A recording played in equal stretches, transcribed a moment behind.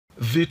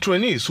The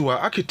trainees, who are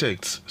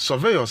architects,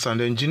 surveyors and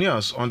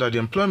engineers under the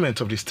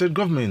employment of the state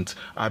government,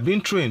 are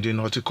being trained in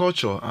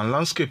horticulture and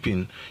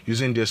landscaping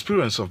using the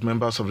experience of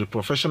members of the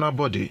professional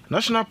body.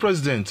 National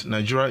President,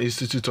 Nigeria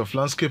Institute of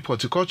Landscape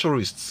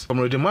Horticulturists,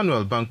 Comrade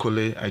Emmanuel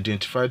Bankole,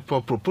 identified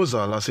poor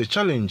proposal as a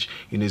challenge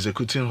in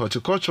executing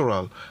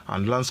horticultural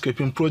and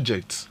landscaping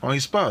projects. On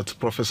his part,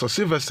 Professor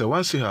Sylvester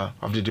Wansiha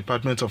of the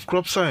Department of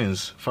Crop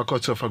Science,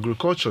 Faculty of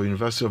Agriculture,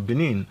 University of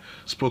Benin,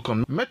 spoke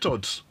on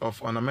methods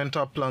of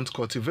ornamental plant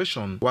cultivation,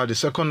 while the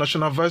second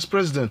national vice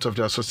president of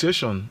the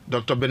association,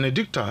 Dr.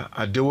 Benedicta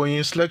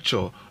Adewoyin's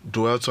lecture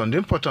dwelt on the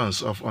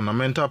importance of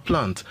ornamental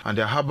plants and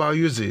their herbal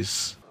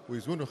uses.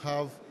 It's going to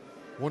have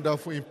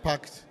wonderful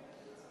impact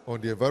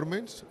on the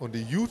environment, on the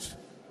youth,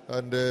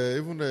 and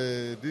even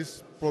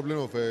this problem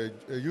of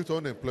youth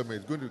unemployment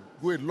is going to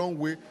go a long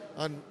way,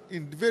 and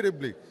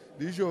invariably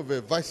the issue of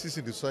vices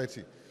in the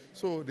society.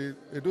 So the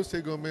Edo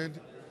State government,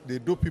 the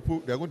Edo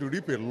people, they are going to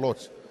reap a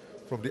lot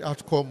from the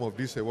outcome of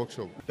this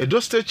workshop.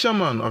 Edo State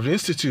Chairman of the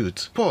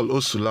Institute, Paul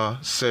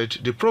Osula, said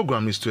the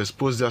program is to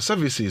expose their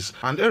services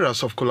and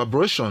areas of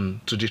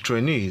collaboration to the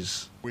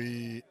trainees.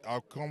 We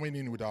are coming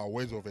in with our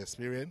ways of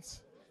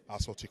experience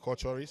as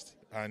horticulturists,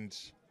 and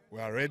we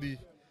are ready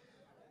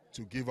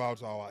to give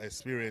out our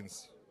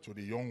experience to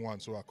the young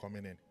ones who are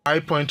coming in. High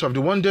point of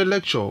the one-day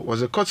lecture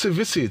was a courtesy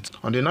visit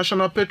on the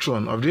National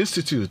Patron of the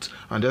Institute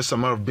and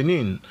Esama of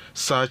Benin,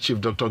 Sir Chief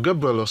Dr.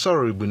 Gabriel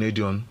Osawaru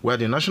Igbinedion, where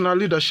the national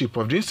leadership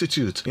of the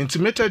Institute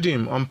intimated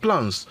him on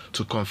plans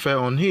to confer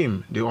on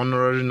him the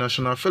Honorary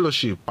National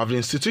Fellowship of the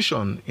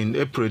institution in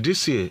April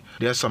this year.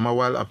 The Esama,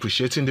 while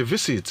appreciating the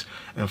visit,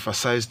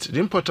 emphasized the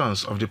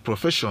importance of the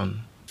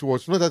profession. It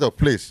was not at a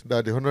place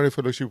that the honorary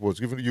fellowship was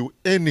given. You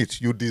earn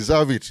it, you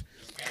deserve it.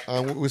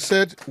 And we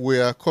said we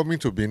are coming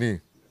to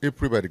Benin,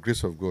 April, by the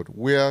grace of God,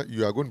 where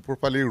you are going to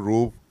properly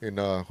robe in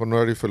a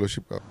honorary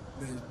fellowship. There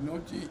is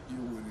nothing you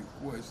will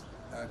request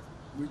that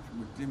which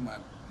within my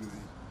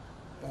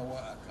power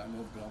I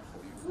cannot grant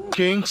for you.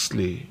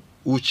 Kingsley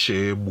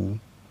Uchegbu,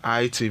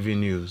 ITV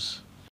News.